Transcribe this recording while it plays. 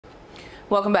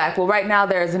Welcome back. Well, right now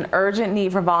there is an urgent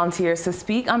need for volunteers to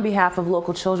speak on behalf of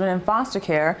local children in foster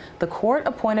care. The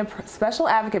court-appointed special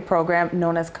advocate program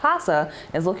known as CASA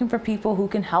is looking for people who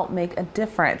can help make a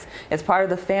difference. It's part of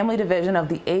the family division of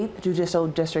the 8th Judicial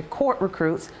District Court.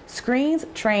 Recruits, screens,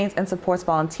 trains, and supports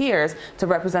volunteers to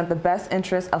represent the best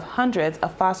interests of hundreds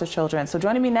of foster children. So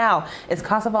joining me now is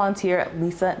CASA volunteer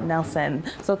Lisa Nelson.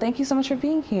 So thank you so much for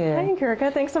being here. Hey,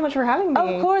 Kirika. Thanks so much for having me.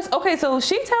 Of course. Okay, so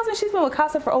she tells me she's been with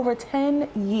CASA for over 10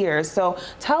 years. So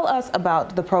tell us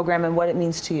about the program and what it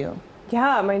means to you.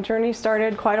 Yeah, my journey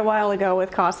started quite a while ago with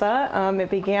CASA.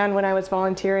 It began when I was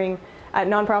volunteering at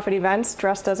nonprofit events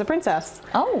dressed as a princess.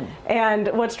 Oh. And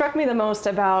what struck me the most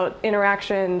about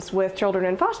interactions with children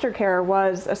in foster care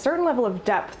was a certain level of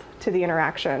depth to the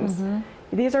interactions.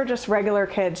 These are just regular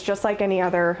kids, just like any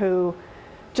other, who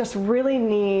just really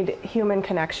need human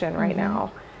connection right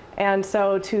now. And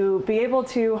so to be able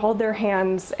to hold their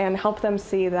hands and help them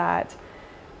see that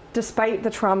despite the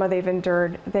trauma they've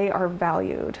endured, they are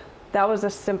valued. That was a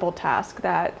simple task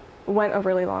that went a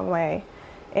really long way.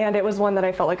 And it was one that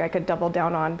I felt like I could double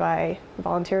down on by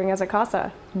volunteering as a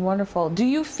CASA. Wonderful. Do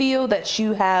you feel that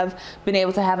you have been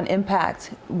able to have an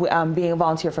impact being a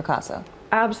volunteer for CASA?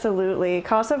 Absolutely.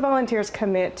 CASA volunteers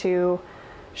commit to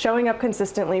showing up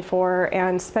consistently for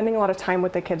and spending a lot of time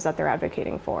with the kids that they're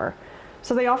advocating for.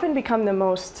 So they often become the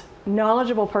most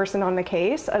knowledgeable person on the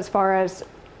case as far as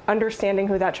understanding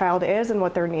who that child is and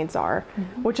what their needs are,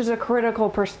 which is a critical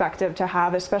perspective to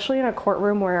have, especially in a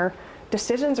courtroom where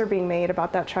decisions are being made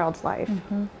about that child's life.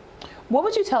 What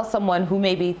would you tell someone who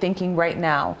may be thinking right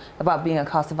now about being a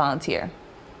CASA volunteer?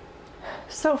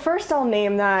 So first I'll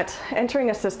name that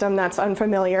entering a system that's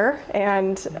unfamiliar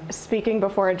and speaking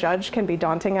before a judge can be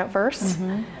daunting at first.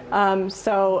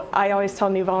 So I always tell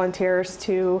new volunteers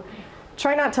to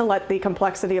try not to let the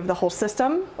complexity of the whole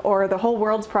system or the whole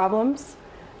world's problems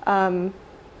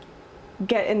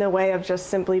get in the way of just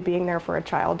simply being there for a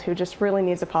child who just really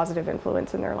needs a positive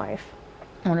influence in their life.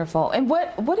 Wonderful. And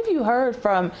what have you heard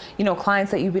from, clients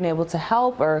that you've been able to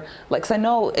help, or like, 'cause I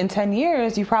know in 10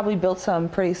 years you probably built some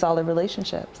pretty solid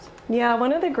relationships. Yeah,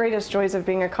 one of the greatest joys of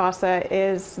being a CASA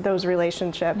is those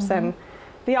relationships and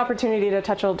the opportunity to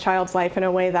touch a child's life in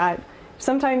a way that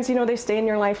sometimes, they stay in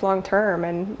your life long term,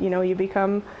 and, you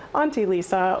become Auntie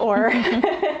Lisa or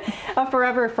a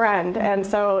forever friend. And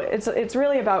so it's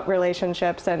really about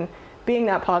relationships and being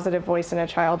that positive voice in a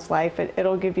child's life.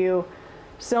 It'll give you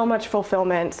so much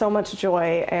fulfillment, so much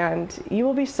joy, and you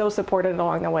will be so supported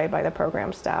along the way by the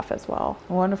program staff as well.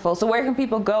 Wonderful. So where can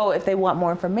people go if they want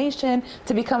more information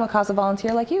to become a CASA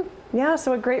volunteer like you? Yeah,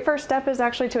 so a great first step is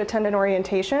actually to attend an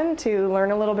orientation to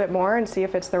learn a little bit more and see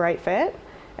if it's the right fit.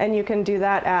 And you can do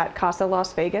that at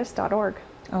casalasvegas.org.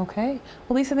 Okay.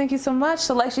 Well, Lisa, thank you so much.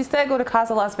 So like she said, go to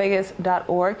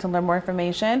casalasvegas.org to learn more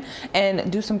information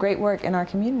and do some great work in our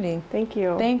community. Thank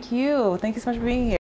you. Thank you. Thank you so much for being here.